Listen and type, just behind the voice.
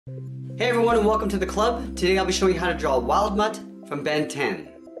Hey everyone and welcome to the club. Today I'll be showing you how to draw Wildmutt from Ben 10.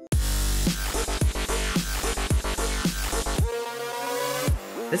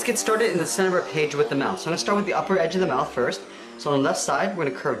 Let's get started in the center of our page with the mouth. So I'm going to start with the upper edge of the mouth first. So on the left side we're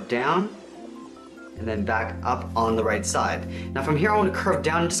going to curve down and then back up on the right side. Now from here I want to curve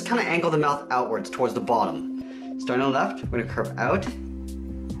down and just kind of angle the mouth outwards towards the bottom. Starting on the left, we're going to curve out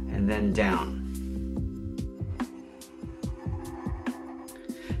and then down.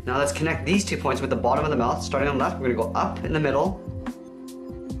 Now let's connect these 2 points with the bottom of the mouth. Starting on the left, we're going to go up in the middle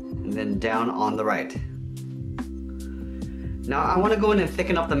and then down on the right. Now I want to go in and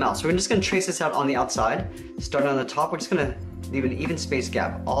thicken up the mouth, so we're just going to trace this out on the outside. Starting on the top, we're just going to leave an even space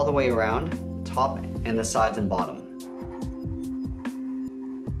gap all the way around the top and the sides and bottom.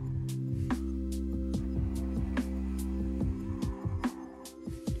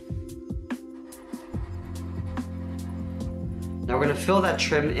 Now we're going to fill that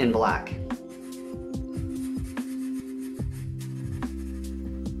trim in black.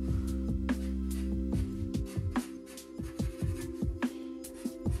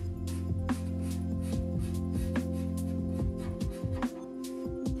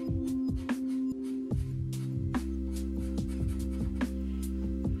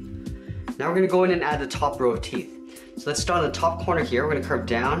 Now we're going to go in and add the top row of teeth. So let's start on the top corner here. We're going to curve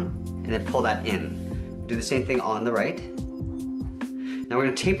down and then pull that in. Do the same thing on the right. Now we're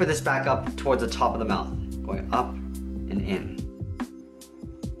going to taper this back up towards the top of the mouth, going up and in.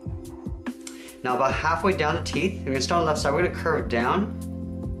 Now about halfway down the teeth, we're going to start on the left side, we're going to curve down,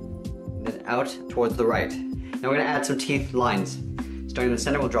 and then out towards the right. Now we're going to add some teeth lines. Starting in the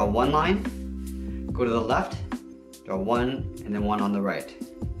center, we'll draw one line, go to the left, draw one, and then one on the right.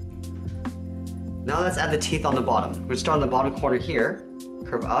 Now let's add the teeth on the bottom. We're going to start on the bottom corner here,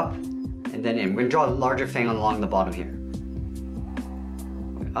 curve up, and then in. We're going to draw a larger fang along the bottom here.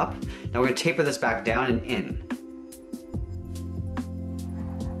 Up. Now we're going to taper this back down and in.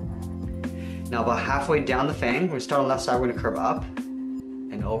 Now about halfway down the fang, we're going to start on the left side, we're going to curve up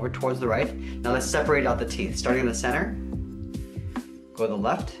and over towards the right. Now let's separate out the teeth. Starting in the center, go to the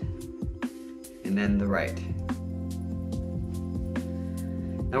left, and then the right.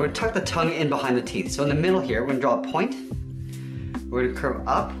 Now we're going to tuck the tongue in behind the teeth. So in the middle here, we're going to draw a point. We're going to curve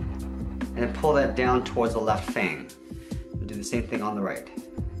up and then pull that down towards the left fang. We'll do the same thing on the right.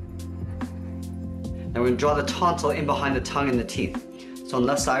 Now we're going to draw the tonsil in behind the tongue and the teeth. So on the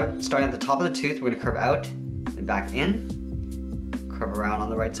left side, starting at the top of the tooth, we're going to curve out and back in, curve around on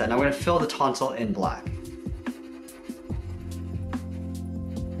the right side. Now we're going to fill the tonsil in black.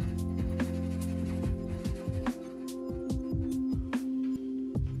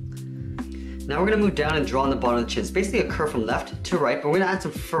 Now we're going to move down and draw on the bottom of the chin. It's basically a curve from left to right, but we're going to add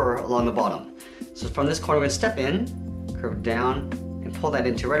some fur along the bottom. So from this corner, we're going to step in, curve down, and pull that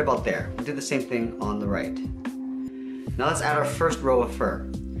into right about there. We'll do the same thing on the right. Now let's add our first row of fur.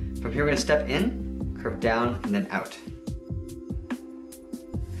 From here we're going to step in, curve down, and then out.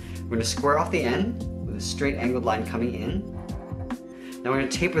 We're going to square off the end with a straight angled line coming in. Now we're going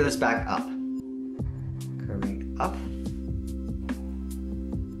to taper this back up. Curving up.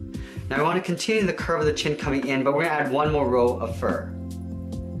 Now we want to continue the curve of the chin coming in, but we're going to add one more row of fur.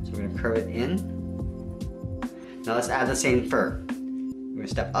 So we're going to curve it in. Now let's add the same fur. We're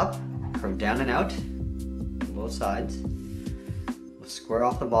going to step up, curve down and out on both sides. We'll square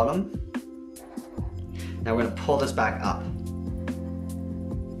off the bottom. Now we're going to pull this back up.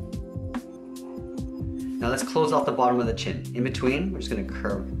 Now let's close off the bottom of the chin. In between, we're just going to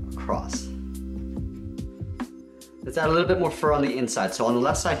curve across. Let's add a little bit more fur on the inside. So on the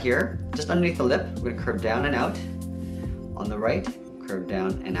left side here, just underneath the lip, we're going to curve down and out. On the right, curve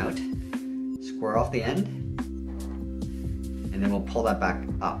down and out. Square off the end. And then we'll pull that back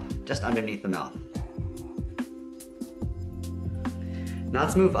up, just underneath the mouth. Now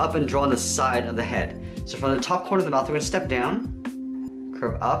let's move up and draw on the side of the head. So from the top corner of the mouth, we're going to step down,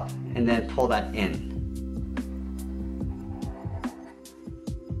 curve up, and then pull that in.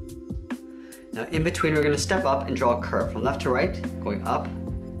 Now in between, we're going to step up and draw a curve from left to right, going up,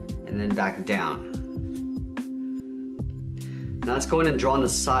 and then back down. Now let's go in and draw on the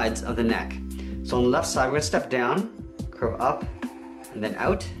sides of the neck. So on the left side, we're going to step down, curve up and then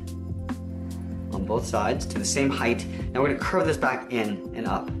out on both sides to the same height. Now we're going to curve this back in and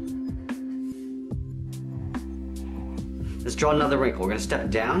up. Let's draw another wrinkle. We're going to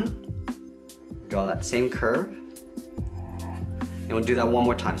step down, draw that same curve, and we'll do that one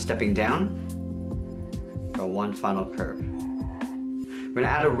more time. Stepping down, draw one final curve. We're going to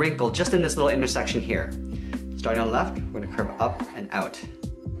add a wrinkle just in this little intersection here. Starting on the left, we're going to curve up and out.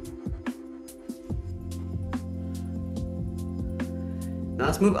 Now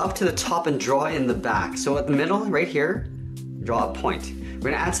let's move up to the top and draw in the back. So at the middle, right here, draw a point.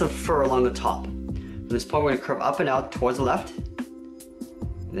 We're gonna add some fur along the top. From this point, we're gonna curve up and out towards the left,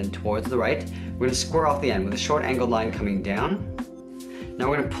 and then towards the right. We're gonna square off the end with a short angled line coming down. Now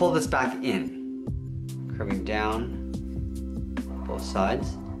we're gonna pull this back in, curving down both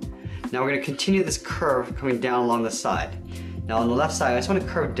sides. Now we're gonna continue this curve coming down along the side. Now on the left side, I just wanna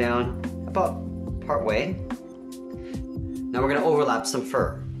curve down about part way. Now we're gonna overlap some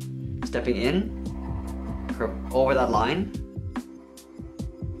fur. Stepping in, curve over that line,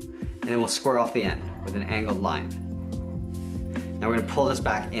 and then we'll square off the end with an angled line. Now we're gonna pull this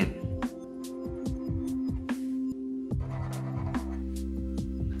back in.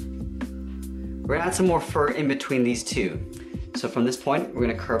 We're gonna add some more fur in between these two. So from this point, we're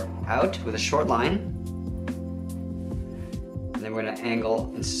gonna curve out with a short line, and then we're gonna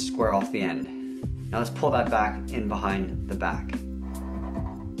angle and square off the end. Now let's pull that back in behind the back.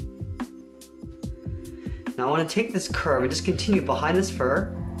 Now I want to take this curve and just continue behind this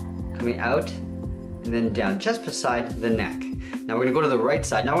fur, coming out and then down just beside the neck. Now we're going to go to the right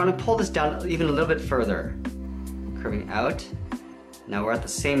side. Now we're going to pull this down even a little bit further, curving out. Now we're at the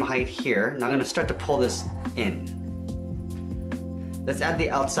same height here. Now I'm going to start to pull this in. Let's add the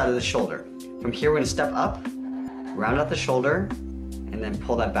outside of the shoulder. From here we're going to step up, round out the shoulder, and then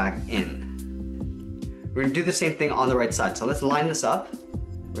pull that back in. We're gonna do the same thing on the right side. So let's line this up.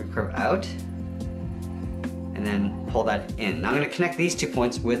 We're gonna curve out and then pull that in. Now I'm gonna connect these 2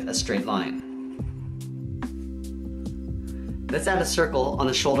 points with a straight line. Let's add a circle on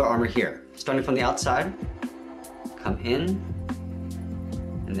the shoulder armor here. Starting from the outside, come in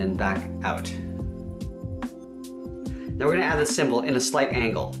and then back out. Now we're gonna add the symbol in a slight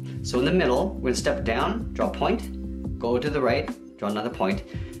angle. So in the middle, we're gonna step down, draw a point, go to the right, draw another point.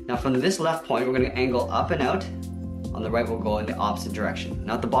 Now from this left point, we're going to angle up and out. On the right, we'll go in the opposite direction.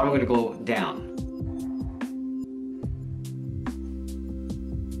 Now at the bottom, we're going to go down.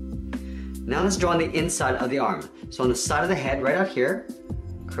 Now let's draw on the inside of the arm. So on the side of the head, right out here,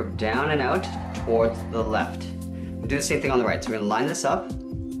 curve down and out towards the left. We'll do the same thing on the right. So we're going to line this up,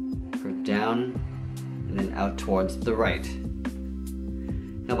 curve down, and then out towards the right.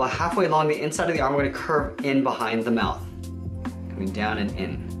 Now about halfway along the inside of the arm, we're going to curve in behind the mouth, coming down and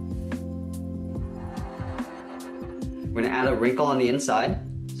in. We're going to add a wrinkle on the inside.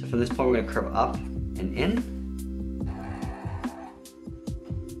 So from this point, we're going to curve up and in.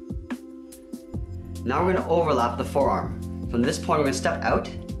 Now we're going to overlap the forearm. From this point, we're going to step out,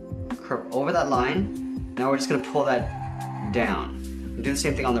 curve over that line. Now we're just going to pull that down. We'll do the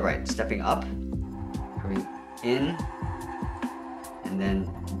same thing on the right. Stepping up, curving in, and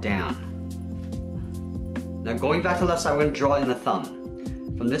then down. Now going back to the left side, we're going to draw in the thumb.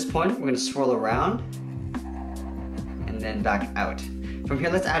 From this point, we're going to swirl around, and then back out. From here,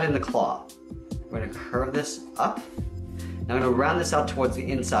 let's add in the claw. We're going to curve this up. Now I'm going to round this out towards the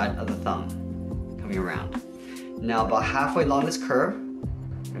inside of the thumb, coming around. Now about halfway along this curve,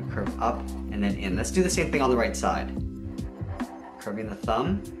 we're going to curve up and then in. Let's do the same thing on the right side. Curving the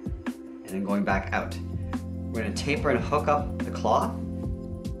thumb and then going back out. We're going to taper and hook up the claw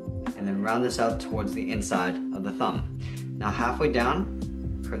and then round this out towards the inside of the thumb. Now halfway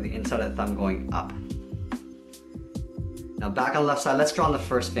down, curve the inside of the thumb going up. Now back on the left side, let's draw on the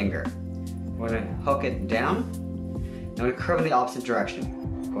first finger. We're going to hook it down. Now we're going to curve in the opposite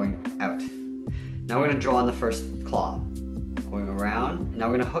direction, going out. Now we're going to draw on the first claw, going around. Now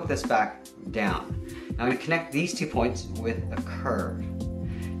we're going to hook this back down. Now I'm going to connect these 2 points with a curve.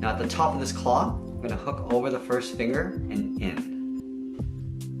 Now at the top of this claw, I'm going to hook over the first finger and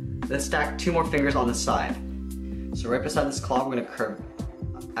in. Let's stack 2 more fingers on the side. So right beside this claw, we're going to curve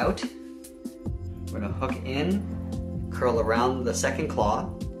out. We're going to hook in, curl around the second claw,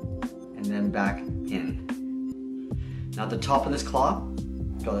 and then back in. Now at the top of this claw,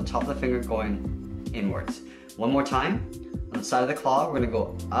 draw the top of the finger going inwards. One more time. On the side of the claw, we're going to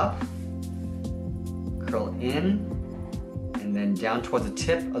go up, curl in, and then down towards the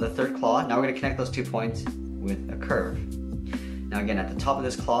tip of the third claw. Now we're going to connect those 2 points with a curve. Now again, at the top of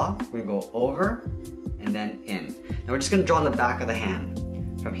this claw, we're going to go over and then in. Now we're just going to draw on the back of the hand.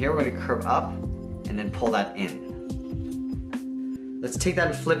 From here, we're going to curve up and then pull that in. Let's take that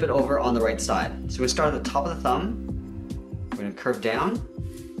and flip it over on the right side. So we start at the top of the thumb. We're going to curve down.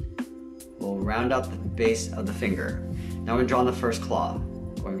 We'll round out the base of the finger. Now we're going to draw on the first claw,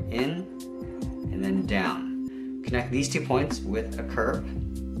 going in and then down. Connect these 2 points with a curve.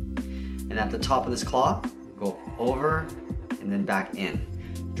 And at the top of this claw, go over and then back in.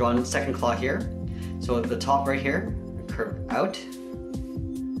 Draw on the second claw here. So at the top right here, curve out,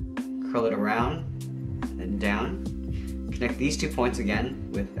 curl it around, and then down. connect these 2 points again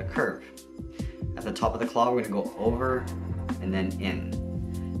with a curve. At the top of the claw, we're going to go over and then in.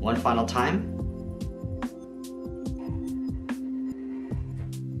 One final time.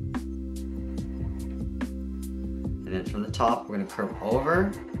 And then from the top, we're going to curve over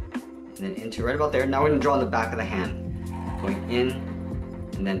and then into right about there. Now we're going to draw on the back of the hand, going in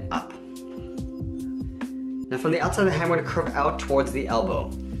and then up. Now from the outside of the hand, we're going to curve out towards the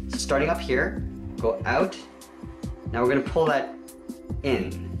elbow. So starting up here, go out. Now we're going to pull that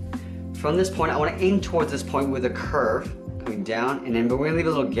in. From this point, I want to aim towards this point with a curve coming down and in, but we're going to leave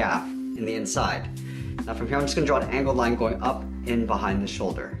a little gap in the inside. Now from here, I'm just going to draw an angled line going up in behind the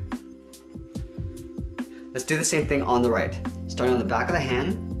shoulder. Let's do the same thing on the right. Starting on the back of the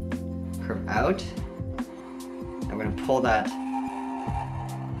hand, curve out. Now we're going to pull that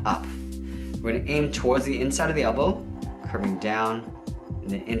up. We're going to aim towards the inside of the elbow, curving down and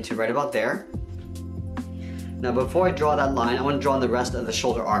then into right about there. Now before I draw that line, I want to draw on the rest of the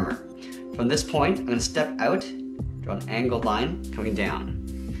shoulder armor. From this point, I'm going to step out, draw an angled line coming down.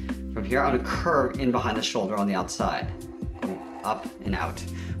 From here, I'm going to curve in behind the shoulder on the outside, going up and out.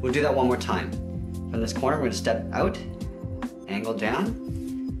 We'll do that one more time. From this corner, we're going to step out, angle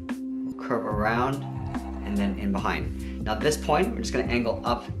down, curve around, and then in behind. Now at this point, we're just going to angle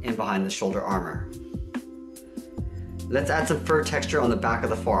up in behind the shoulder armor. Let's add some fur texture on the back of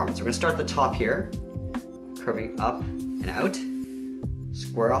the forearm. So we're going to start at the top here, curving up and out,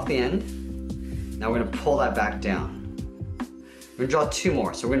 square off the end. Now we're going to pull that back down. We're going to draw 2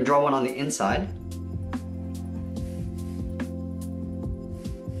 more. So we're going to draw one on the inside.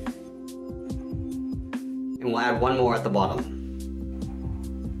 And we'll add 1 more at the bottom.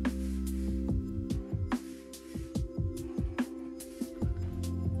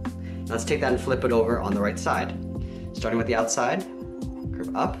 Now let's take that and flip it over on the right side. Starting with the outside,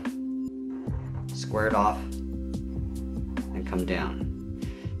 curve up, square it off, and come down.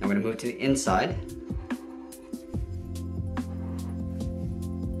 Now we're going to move to the inside.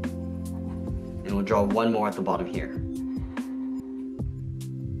 And we'll draw 1 more at the bottom here.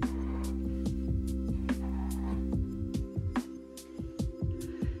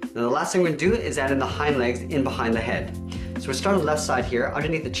 Now the last thing we're going to do is add in the hind legs in behind the head. So we're starting on the left side here,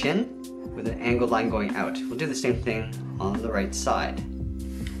 underneath the chin, with an angled line going out. We'll do the same thing on the right side.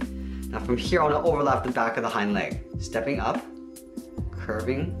 Now from here, I want to overlap the back of the hind leg. Stepping up,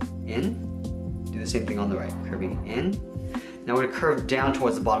 curving in, do the same thing on the right, curving in. Now we're going to curve down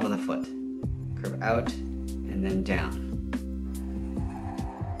towards the bottom of the foot. Curve out, and then down.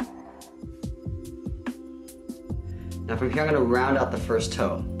 Now from here, I'm going to round out the first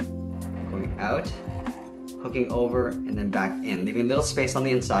toe. Going out, hooking over, and then back in, leaving a little space on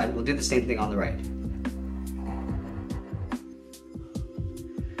the inside. We'll do the same thing on the right.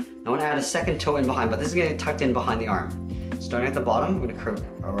 I want to add a second toe in behind, but this is going to get tucked in behind the arm. Starting at the bottom, we're going to curve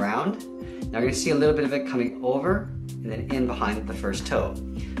around. Now you're going to see a little bit of it coming over and then in behind the first toe.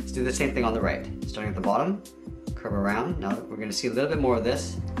 Let's do the same thing on the right. Starting at the bottom, curve around. Now we're going to see a little bit more of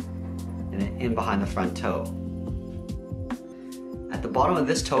this and then in behind the front toe. At the bottom of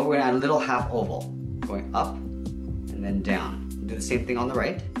this toe, we're going to add a little half oval, going up and then down. We'll do the same thing on the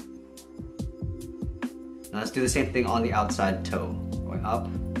right. Now let's do the same thing on the outside toe, going up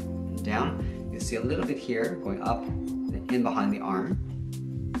and down. You see a little bit here, going up and in behind the arm.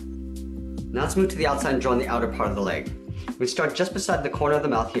 Now let's move to the outside and draw on the outer part of the leg. We start just beside the corner of the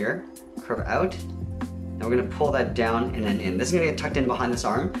mouth here, curve out. Now we're going to pull that down and then in. This is going to get tucked in behind this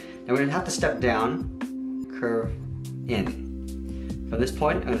arm. Now we're going to have to step down, curve in. From this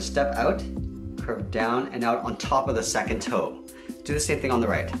point, I'm going to step out, curve down and out on top of the second toe. Do the same thing on the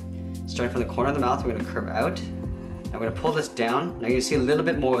right. Starting from the corner of the mouth, we're going to curve out. Now we're going to pull this down. Now you can see a little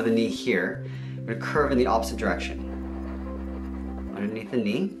bit more of the knee here. We're going to curve in the opposite direction. Underneath the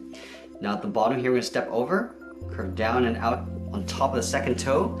knee. Now at the bottom here, we're going to step over, curve down and out on top of the second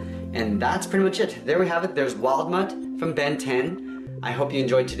toe. And that's pretty much it. There we have it. There's Wildmutt from Ben 10. I hope you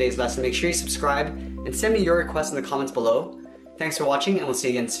enjoyed today's lesson. Make sure you subscribe and send me your requests in the comments below. Thanks for watching, and we'll see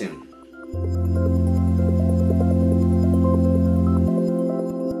you again soon.